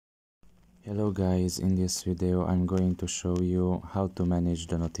Hello guys, in this video I'm going to show you how to manage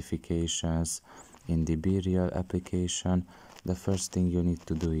the notifications in the BeReal application. The first thing you need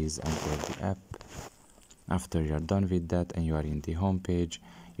to do is enter the app. After you're done with that and you are in the home page,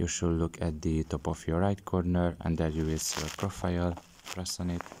 you should look at the top of your right corner and there you will see your profile. Press on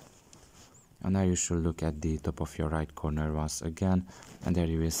it. And now you should look at the top of your right corner once again and there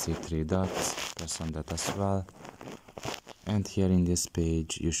you will see 3 dots. Press on that as well. And here in this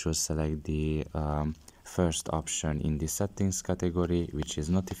page you should select the first option in the settings category, which is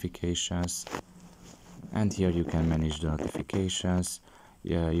notifications, and here you can manage the notifications.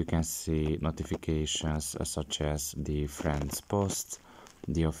 You can see notifications such as the friends posts,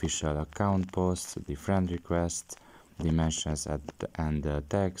 the official account posts, the friend requests, the mentions and the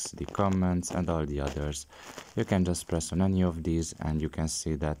tags, the comments, and all the others. You can just press on any of these and you can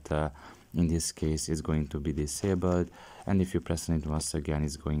see that in this case it's going to be disabled, and if you press on it once again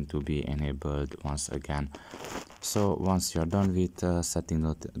it's going to be enabled once again. So once you're done with setting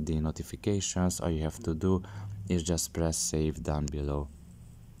the notifications, all you have to do is just press save down below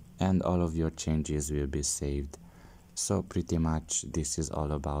and all of your changes will be saved. So pretty much this is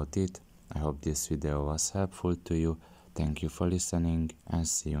all about it. I hope this video was helpful to you. Thank you for listening and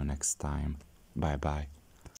see you next time. Bye bye.